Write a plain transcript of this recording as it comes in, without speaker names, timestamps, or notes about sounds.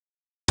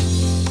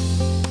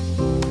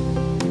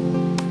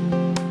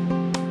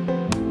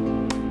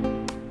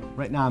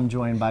Right now I'm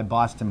joined by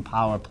Boston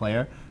Power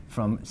Player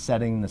from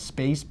Setting the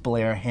Space,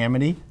 Blair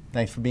Hamaty.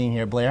 Thanks for being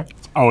here, Blair.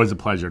 Always a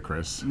pleasure,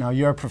 Chris. Now,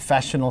 you're a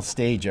professional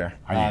stager.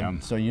 I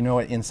am. So you know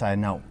it inside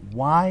and out.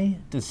 Why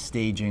does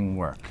staging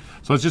work?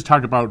 So let's just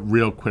talk about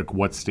real quick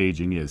what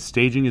staging is.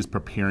 Staging is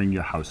preparing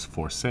your house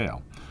for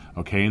sale.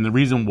 Okay, and the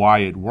reason why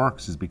it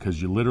works is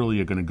because you literally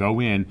are going to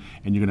go in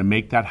and you're going to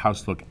make that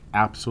house look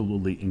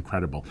absolutely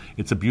incredible.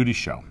 It's a beauty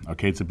show,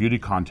 okay? It's a beauty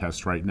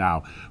contest right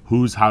now.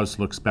 Whose house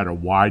looks better?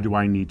 Why do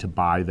I need to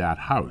buy that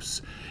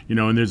house? You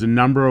know, and there's a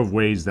number of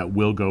ways that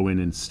we'll go in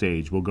and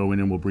stage. We'll go in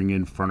and we'll bring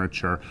in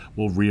furniture,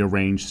 we'll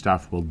rearrange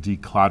stuff, we'll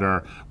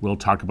declutter, we'll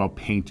talk about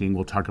painting,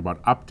 we'll talk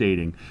about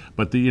updating.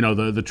 But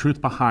the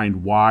truth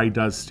behind why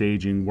does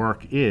staging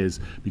work is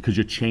because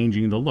you're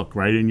changing the look,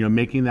 right? And you're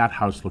making that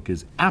house look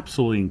as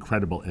absolutely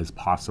incredible as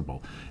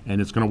possible. And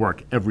it's going to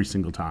work every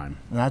single time.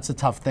 And that's a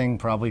tough thing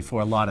probably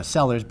for a lot of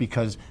sellers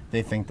because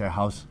they think their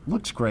house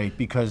looks great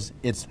because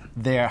it's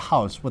their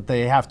house. What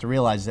they have to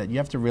realize is that you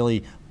have to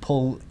really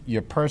pull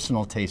your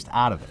personal taste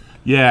out of it.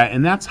 Yeah,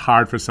 and that's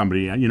hard for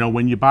somebody. You know,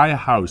 when you buy a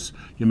house,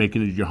 you're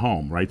making it your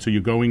home, right? So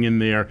you're going in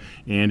there,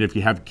 and if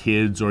you have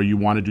kids or you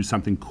want to do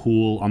something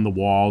cool on the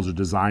walls or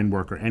design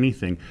work or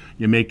anything,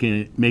 you're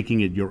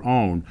making it your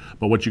own.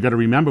 But what you got to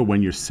remember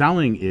when you're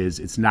selling is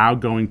it's now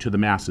going to the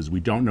masses. We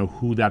don't know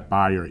who that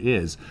buyer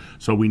is.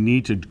 So we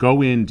need to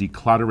go in,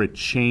 declutter it,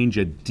 change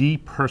it,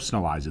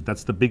 depersonalize it.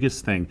 That's the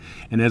biggest thing.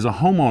 And as a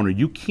homeowner,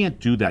 you can't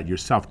do that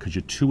yourself because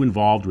you're too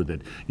involved with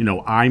it. You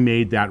know, I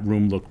made that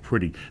room look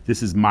pretty.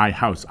 This is my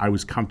house. I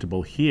was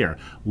comfortable here.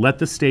 Let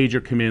the stager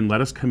come in, let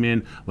us come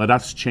in, let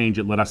us change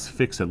it, let us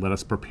fix it, let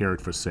us prepare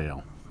it for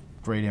sale.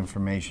 Great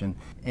information.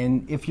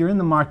 And if you're in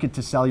the market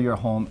to sell your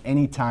home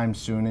anytime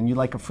soon and you'd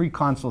like a free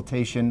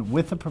consultation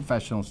with a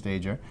professional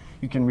stager,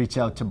 you can reach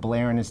out to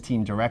Blair and his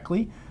team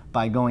directly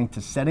by going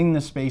to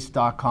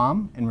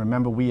settingthespace.com. And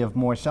remember, we have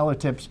more seller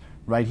tips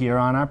right here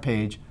on our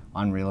page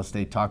on Real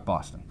Estate Talk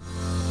Boston.